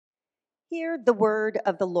Hear the word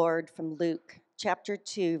of the Lord from Luke chapter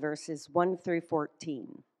 2, verses 1 through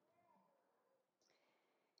 14.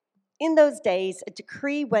 In those days, a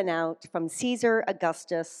decree went out from Caesar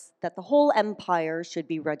Augustus that the whole empire should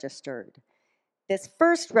be registered. This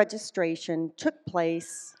first registration took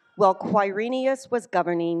place while Quirinius was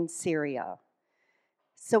governing Syria.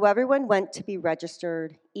 So everyone went to be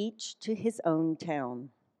registered, each to his own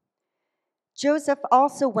town. Joseph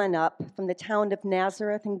also went up from the town of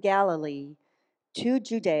Nazareth in Galilee to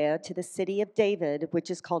Judea, to the city of David,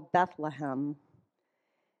 which is called Bethlehem,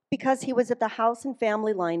 because he was of the house and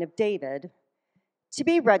family line of David, to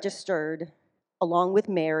be registered along with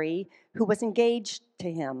Mary, who was engaged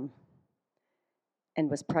to him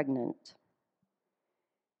and was pregnant.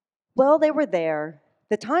 While they were there,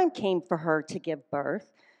 the time came for her to give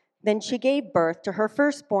birth. Then she gave birth to her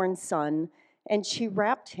firstborn son, and she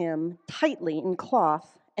wrapped him tightly in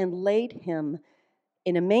cloth and laid him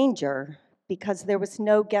in a manger, because there was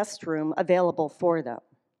no guest room available for them.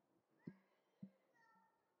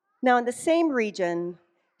 Now, in the same region,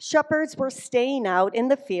 shepherds were staying out in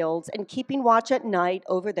the fields and keeping watch at night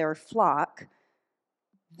over their flock.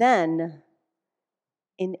 Then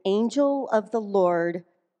an angel of the Lord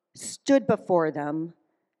stood before them,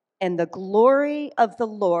 and the glory of the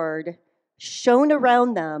Lord shone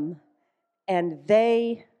around them, and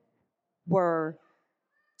they were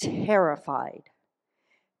terrified.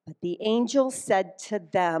 But the angel said to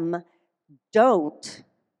them, "Don't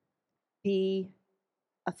be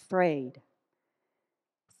afraid.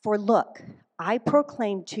 For look, I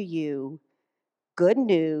proclaim to you good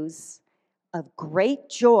news of great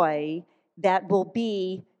joy that will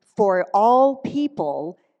be for all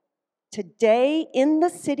people. Today in the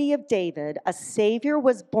city of David, a Savior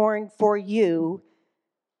was born for you,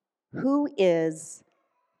 who is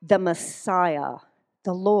the Messiah,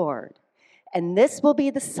 the Lord. And this will be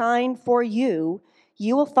the sign for you.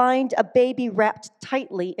 You will find a baby wrapped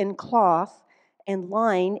tightly in cloth and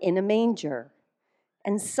lying in a manger."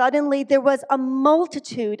 And suddenly there was a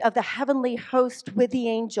multitude of the heavenly host with the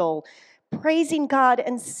angel, praising God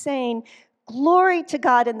and saying, "Glory to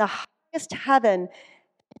God in the highest heaven,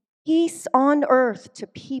 peace on earth to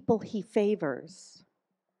people he favors."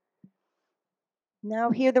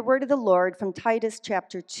 Now hear the word of the Lord from Titus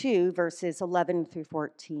chapter 2, verses 11 through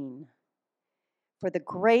 14. For the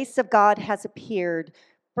grace of God has appeared,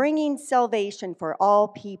 bringing salvation for all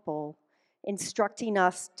people, instructing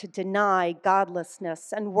us to deny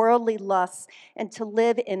godlessness and worldly lusts and to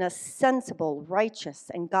live in a sensible,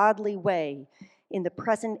 righteous, and godly way in the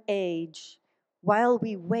present age, while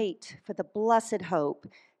we wait for the blessed hope,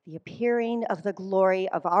 the appearing of the glory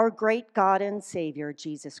of our great God and Savior,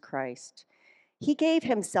 Jesus Christ. He gave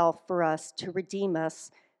himself for us to redeem us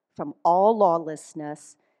from all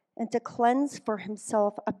lawlessness and to cleanse for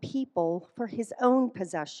himself a people for his own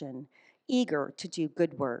possession, eager to do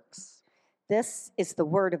good works. This is the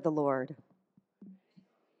word of the Lord.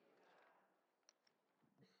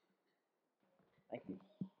 Thank you.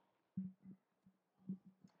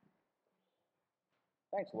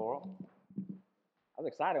 Thanks, Laurel. I was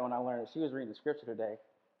excited when I learned that she was reading the scripture today.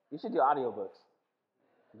 You should do audiobooks.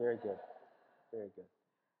 Very good. Very good.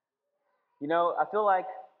 You know, I feel like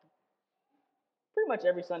pretty much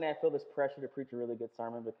every Sunday I feel this pressure to preach a really good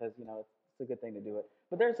sermon because, you know, it's a good thing to do it.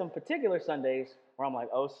 But there's some particular Sundays where I'm like,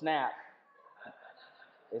 oh, snap.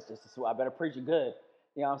 I better preach it good.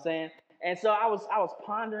 You know what I'm saying? And so I was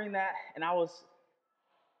pondering that, and I was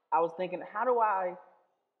thinking, how do I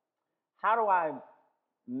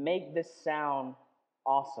make this sound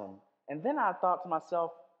awesome? And then I thought to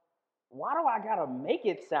myself, why do I gotta make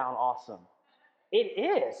it sound awesome? It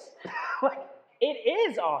is. Like, it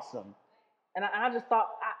is awesome. And I just thought,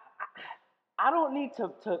 I don't need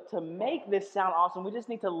to make this sound awesome. We just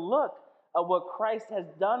need to look at what Christ has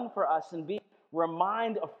done for us and be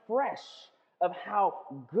reminded afresh of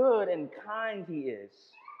how good and kind he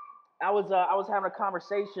is. I was having a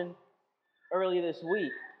conversation earlier this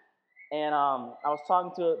week, and I was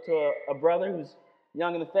talking to a brother who's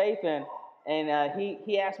young in the faith, and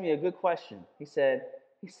he asked me a good question. He said,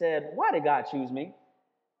 "Why did God choose me?"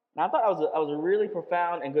 And I thought that was a really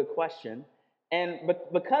profound and good question. And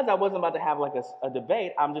because I wasn't about to have like a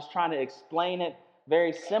debate, I'm just trying to explain it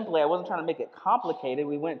very simply. I wasn't trying to make it complicated.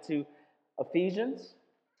 We went to Ephesians,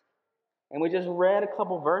 and we just read a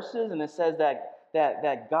couple verses, and it says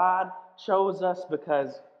that God chose us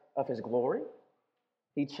because of his glory.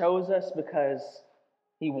 He chose us because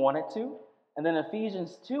he wanted to. And then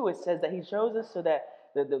Ephesians 2, it says that he chose us so that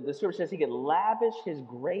the scripture says he could lavish his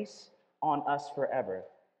grace on us forever.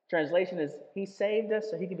 Translation is, he saved us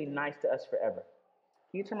so he can be nice to us forever.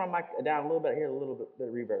 Can you turn my mic down a little bit? I hear a little bit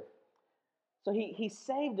of reverb. So he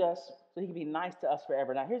saved us so he could be nice to us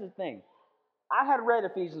forever. Now here's the thing. I had read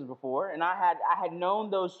Ephesians before, and I had known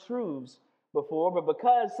those truths before, but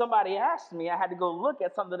because somebody asked me, I had to go look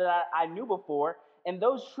at something that I knew before, and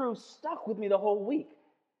those truths stuck with me the whole week.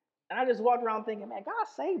 And I just walked around thinking, man, God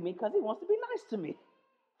saved me because he wants to be nice to me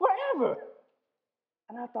forever.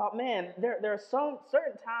 And I thought, man, there are some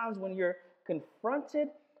certain times when you're confronted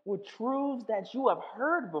with truths that you have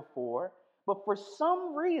heard before, but for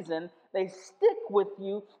some reason, they stick with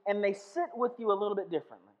you and they sit with you a little bit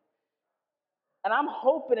differently. And I'm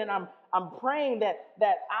hoping and I'm praying that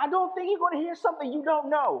I don't think you're going to hear something you don't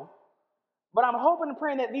know. But I'm hoping and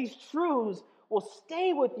praying that these truths will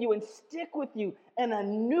stay with you and stick with you in a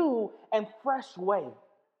new and fresh way,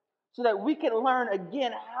 so that we can learn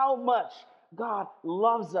again how much God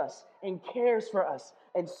loves us and cares for us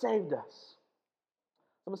and saved us.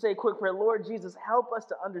 I'm going to say a quick prayer. Lord Jesus, help us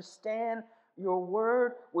to understand your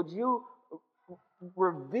word. Would you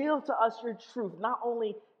reveal to us your truth, not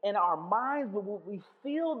only in our minds, but would we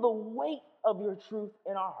feel the weight of your truth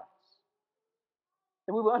in our hearts?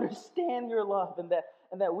 That we will understand your love, and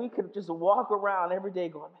that we could just walk around every day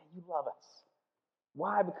going, man, you love us.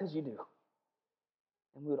 Why? Because you do.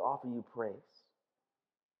 And we would offer you praise.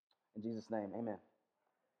 In Jesus' name, amen.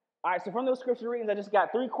 All right, so from those scripture readings, I just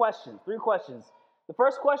got three questions. The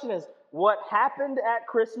first question is, what happened at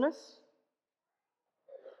Christmas?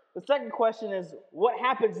 The second question is, what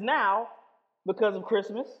happens now because of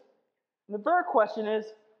Christmas? And the third question is,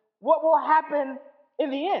 what will happen in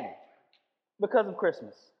the end because of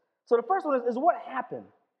Christmas? So the first one is what happened?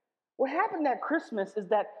 What happened at Christmas is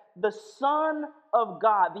that the Son of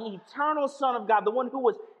God, the eternal Son of God, the one who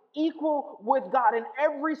was equal with God in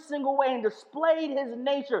every single way and displayed his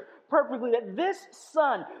nature perfectly, that this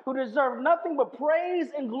Son, who deserved nothing but praise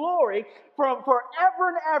and glory from forever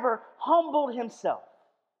and ever, humbled himself.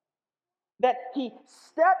 That he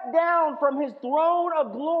stepped down from his throne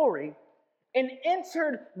of glory and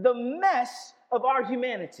entered the mess of our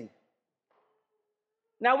humanity.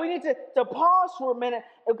 Now we need to pause for a minute,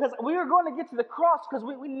 because we are going to get to the cross, because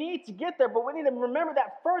we need to get there, but we need to remember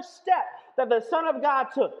that first step that the Son of God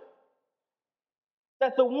took.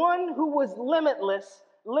 That the one who was limitless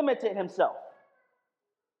limited himself.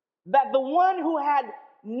 That the one who had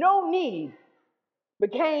no need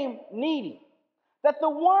became needy. That the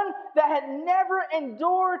one that had never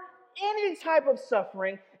endured any type of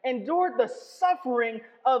suffering endured the suffering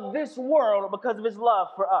of this world because of his love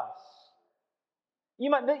for us. You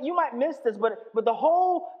might miss this, but the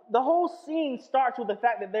whole scene starts with the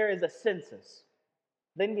fact that there is a census.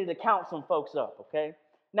 They needed to count some folks up, okay?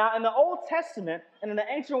 Now, in the Old Testament and in the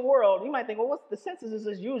ancient world, you might think, well, what's the census is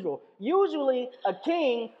as usual. Usually, a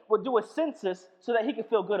king would do a census so that he could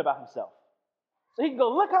feel good about himself. So he can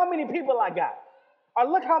go, look how many people I got. Or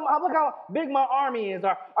look how big my army is.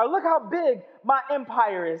 Or look how big my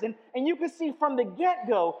empire is. And you can see from the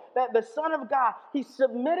get-go that the Son of God, he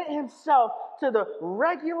submitted himself to the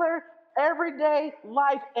regular, everyday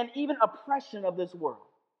life and even oppression of this world.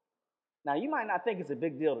 Now, you might not think it's a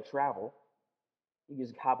big deal to travel. You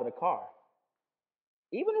just hop in a car.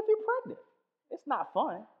 Even if you're pregnant, it's not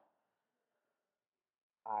fun.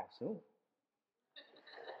 I assume.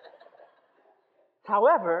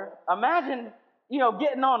 However, imagine,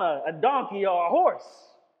 getting on a donkey or a horse,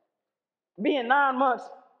 being 9 months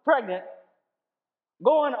pregnant,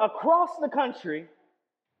 going across the country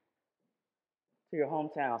to your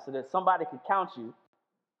hometown so that somebody could count you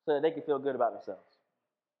so that they could feel good about themselves.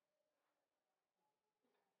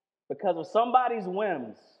 Because of somebody's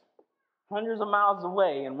whims, hundreds of miles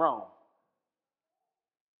away in Rome,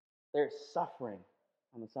 there's suffering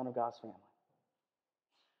on the Son of God's family.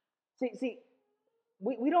 See,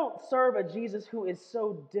 we don't serve a Jesus who is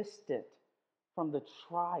so distant from the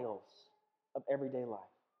trials of everyday life.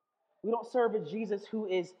 We don't serve a Jesus who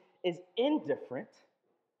is indifferent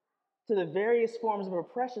to the various forms of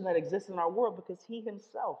oppression that exist in our world, because he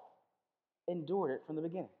himself endured it from the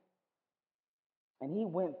beginning. And he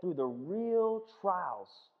went through the real trials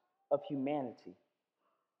of humanity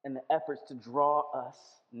and the efforts to draw us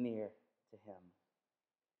near to him.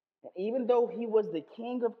 And even though he was the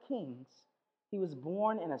King of Kings, he was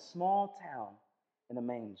born in a small town in a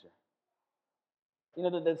manger.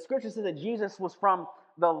 The scripture says that Jesus was from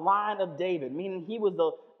the line of David, meaning he was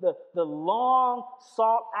the long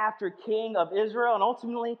sought after king of Israel and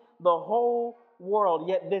ultimately the whole world.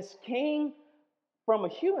 Yet this king, from a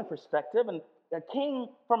human perspective, and a king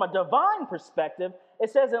from a divine perspective, it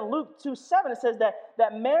says in Luke 2:7, it says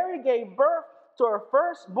that Mary gave birth to her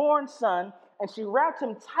firstborn son, and she wrapped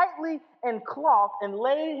him tightly in cloth and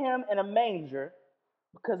laid him in a manger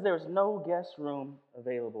because there was no guest room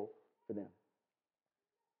available for them.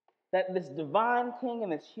 that this divine king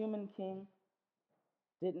and this human king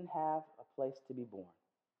didn't have a place to be born.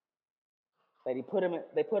 That they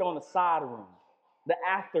put him on the side room, the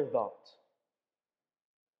afterthought.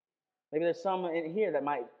 Maybe there's some in here that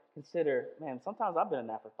might consider, man, sometimes I've been an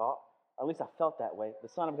afterthought, or at least I felt that way. The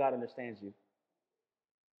Son of God understands you.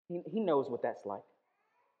 He knows what that's like.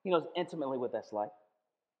 He knows intimately what that's like.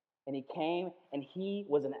 And he came, and he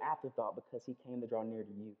was an afterthought because he came to draw near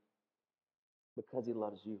to you, because he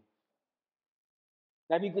loves you.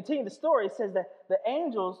 Now, if you continue the story, it says that the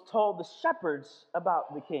angels told the shepherds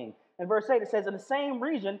about the king. In verse 8, it says, in the same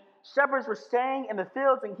region, shepherds were staying in the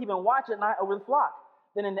fields and keeping watch at night over the flock.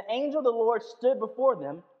 Then an angel of the Lord stood before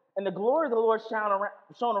them, and the glory of the Lord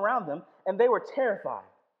shone around them, and they were terrified.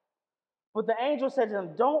 But the angel said to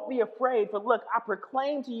them, don't be afraid, for look, I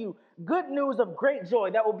proclaim to you good news of great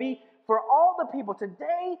joy that will be for all the people.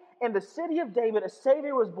 Today, in the city of David, a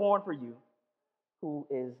Savior was born for you, who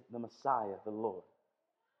is the Messiah, the Lord.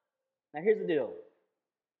 Now, here's the deal.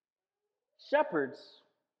 Shepherds,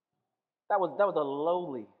 that was a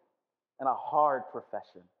lowly and a hard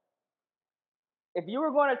profession. If you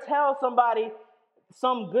were going to tell somebody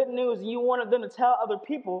some good news and you wanted them to tell other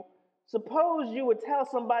people, suppose you would tell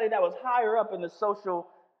somebody that was higher up in the social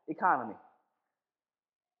economy.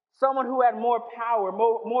 Someone who had more power,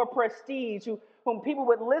 more prestige, whom people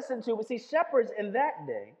would listen to. But see, shepherds in that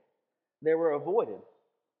day, they were avoided.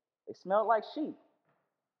 They smelled like sheep.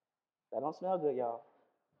 That don't smell good, y'all.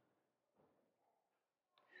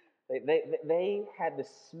 They had the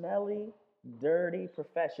smelly, dirty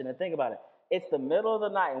profession. And think about it. It's the middle of the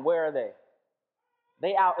night, and where are they?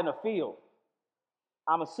 They out in a field.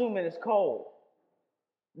 I'm assuming it's cold.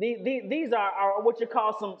 These are what you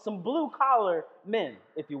call some blue-collar men,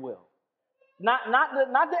 if you will. Not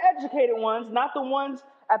the educated ones, not the ones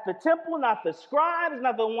at the temple, not the scribes,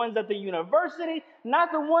 not the ones at the university,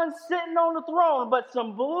 not the ones sitting on the throne, but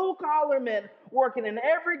some blue-collar men working an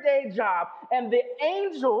everyday job. And the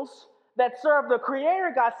angels that serve the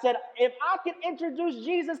Creator God said, if I can introduce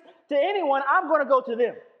Jesus to anyone, I'm going to go to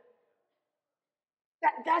them.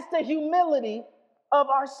 That's the humility of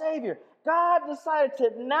our Savior. God decided to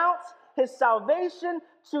announce his salvation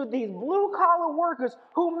to these blue-collar workers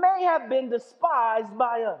who may have been despised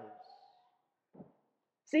by others.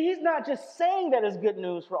 See, he's not just saying that it's good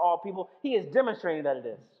news for all people. He is demonstrating that it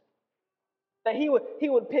is. That he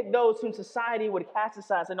would pick those whom society would cast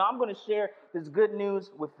aside and say, no, I'm going to share this good news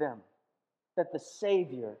with them. That the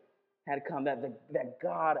Savior had come, that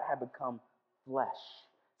God had become flesh.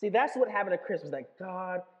 See, that's what happened at Christmas, that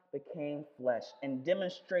God became flesh and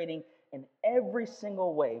demonstrating in every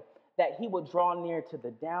single way that he would draw near to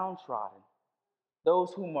the downtrodden,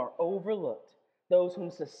 those whom are overlooked, those whom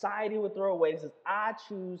society would throw away. He says, I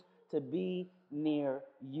choose to be near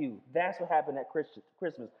you. That's what happened at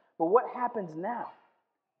Christmas. But what happens now?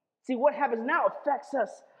 See, what happens now affects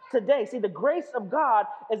us today. See, the grace of God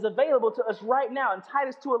is available to us right now. In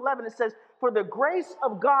Titus 2:11, it says, for the grace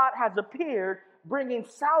of God has appeared, bringing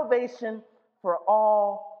salvation for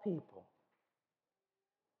all people.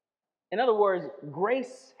 In other words,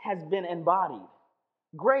 grace has been embodied.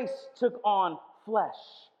 Grace took on flesh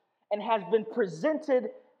and has been presented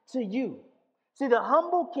to you. See, the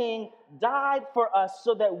humble king died for us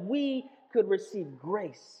so that we could receive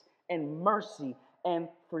grace and mercy and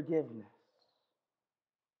forgiveness.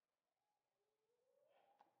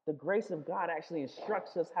 The grace of God actually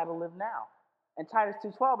instructs us how to live now. In Titus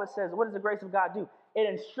 2:12, it says, what does the grace of God do? It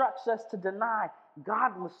instructs us to deny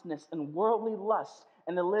godlessness and worldly lust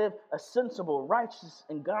and to live a sensible, righteous,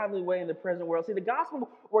 and godly way in the present world. See, the gospel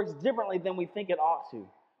works differently than we think it ought to.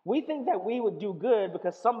 We think that we would do good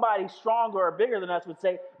because somebody stronger or bigger than us would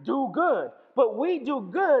say, do good. But we do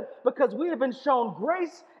good because we have been shown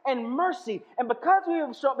grace and mercy. And because we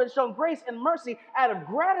have been shown grace and mercy, out of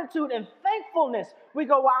gratitude and thankfulness, we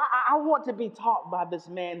go, well, I want to be taught by this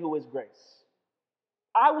man who is grace.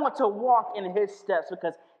 I want to walk in his steps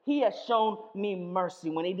because he has shown me mercy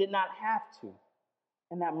when he did not have to.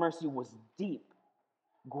 And that mercy was deep,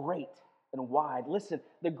 great, and wide. Listen,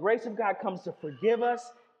 the grace of God comes to forgive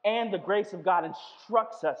us, and the grace of God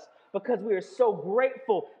instructs us because we are so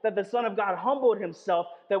grateful that the Son of God humbled himself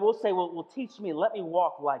that we'll say, well, teach me, let me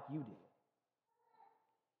walk like you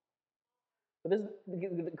did.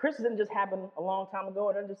 But Christmas didn't just happen a long time ago.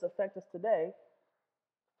 It doesn't just affect us today. It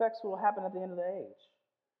affects what will happen at the end of the age.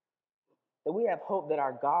 That we have hope that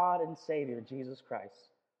our God and Savior, Jesus Christ,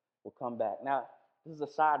 will come back. Now, this is a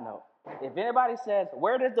side note. If anybody says,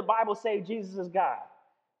 where does the Bible say Jesus is God?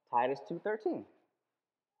 Titus 2:13.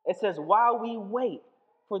 It says, while we wait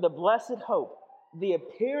for the blessed hope, the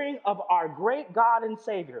appearing of our great God and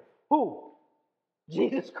Savior. Who?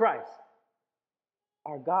 Jesus Christ,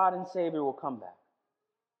 our God and Savior, will come back.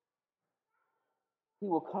 He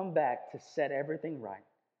will come back to set everything right.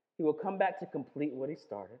 He will come back to complete what he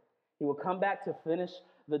started. He will come back to finish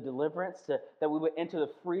the deliverance, that we would enter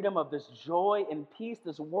the freedom of this joy and peace,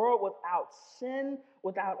 this world without sin,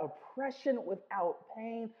 without oppression, without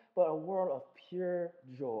pain, but a world of pure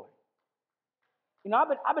joy. You know,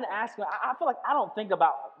 I've been asking, I feel like I don't think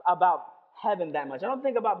about heaven that much. I don't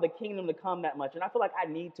think about the kingdom to come that much. And I feel like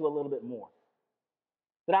I need to a little bit more.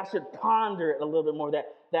 That I should ponder it a little bit more,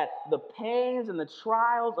 that the pains and the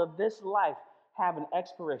trials of this life have an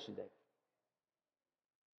expiration date.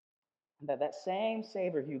 And that same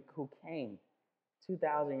Savior who came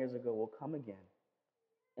 2,000 years ago will come again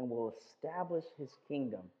and will establish his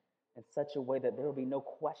kingdom in such a way that there will be no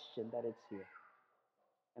question that it's here.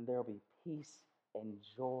 And there will be peace and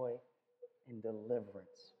joy and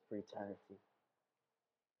deliverance for eternity.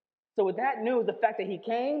 So with that news, the fact that he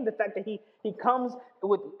came, the fact that he comes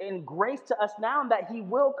in grace to us now, and that he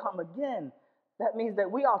will come again, that means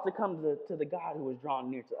that we ought to come to the God who is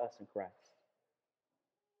drawn near to us in Christ.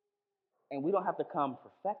 And we don't have to come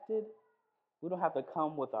perfected. We don't have to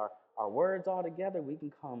come with our words all together. We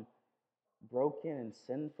can come broken and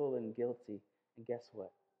sinful and guilty. And guess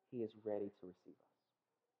what? He is ready to receive us.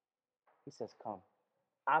 He says, come.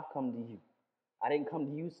 I've come to you. I didn't come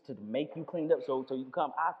to you to make you cleaned up so you can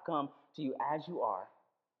come. I've come to you as you are.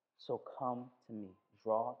 So come to me.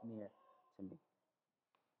 Draw near to me.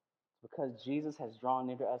 Because Jesus has drawn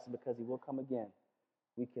near to us and because he will come again,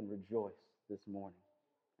 we can rejoice this morning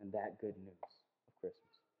in that good news of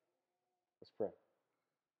Christmas. Let's pray.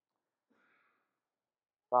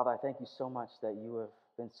 Father, I thank you so much that you have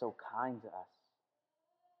been so kind to us,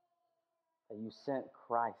 that you sent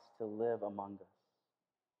Christ to live among us,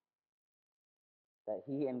 that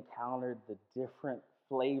he encountered the different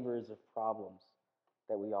flavors of problems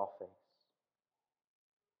that we all face,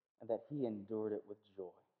 and that he endured it with joy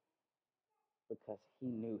because he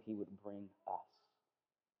knew he would bring us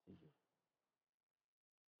to you.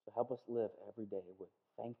 So help us live every day with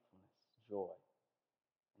thankfulness, joy,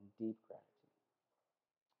 and deep gratitude.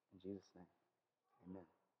 In Jesus' name, amen.